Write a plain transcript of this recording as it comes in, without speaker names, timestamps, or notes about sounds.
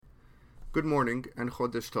Good morning and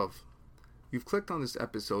Chodesh Tov. You've clicked on this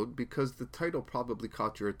episode because the title probably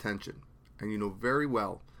caught your attention, and you know very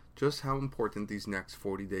well just how important these next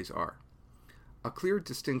 40 days are. A clear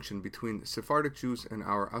distinction between Sephardic Jews and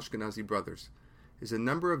our Ashkenazi brothers is a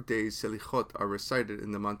number of days Selichot are recited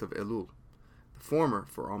in the month of Elul, the former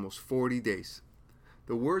for almost 40 days.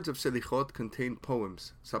 The words of Selichot contain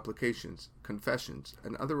poems, supplications, confessions,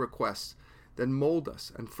 and other requests that mold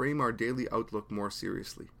us and frame our daily outlook more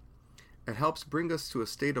seriously. It helps bring us to a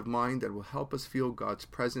state of mind that will help us feel God's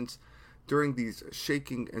presence during these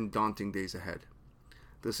shaking and daunting days ahead.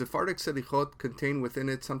 The Sephardic Selichot contain within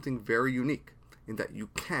it something very unique, in that you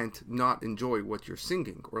can't not enjoy what you're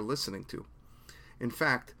singing or listening to. In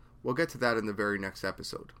fact, we'll get to that in the very next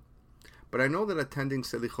episode. But I know that attending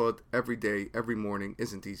Selichot every day, every morning,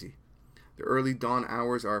 isn't easy. The early dawn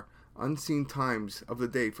hours are unseen times of the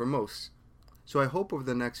day for most. So I hope over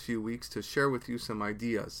the next few weeks to share with you some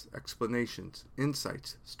ideas, explanations,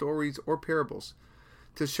 insights, stories, or parables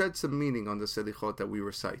to shed some meaning on the Selichot that we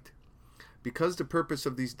recite. Because the purpose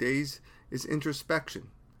of these days is introspection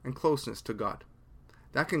and closeness to God.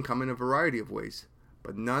 That can come in a variety of ways,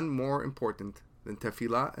 but none more important than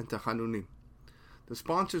tefillah and tachanunim. The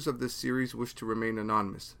sponsors of this series wish to remain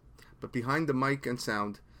anonymous, but behind the mic and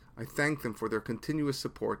sound, I thank them for their continuous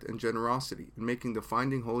support and generosity in making the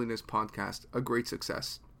Finding Holiness podcast a great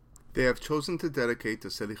success. They have chosen to dedicate the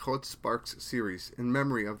Selichot Sparks series in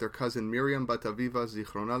memory of their cousin Miriam Bat Aviva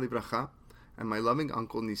Zichrona Livracha and my loving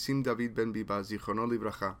uncle Nisim David Ben Biba Zichrono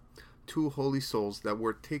Livracha, two holy souls that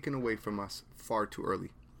were taken away from us far too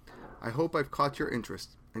early. I hope I've caught your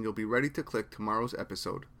interest and you'll be ready to click tomorrow's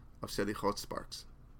episode of Selichot Sparks.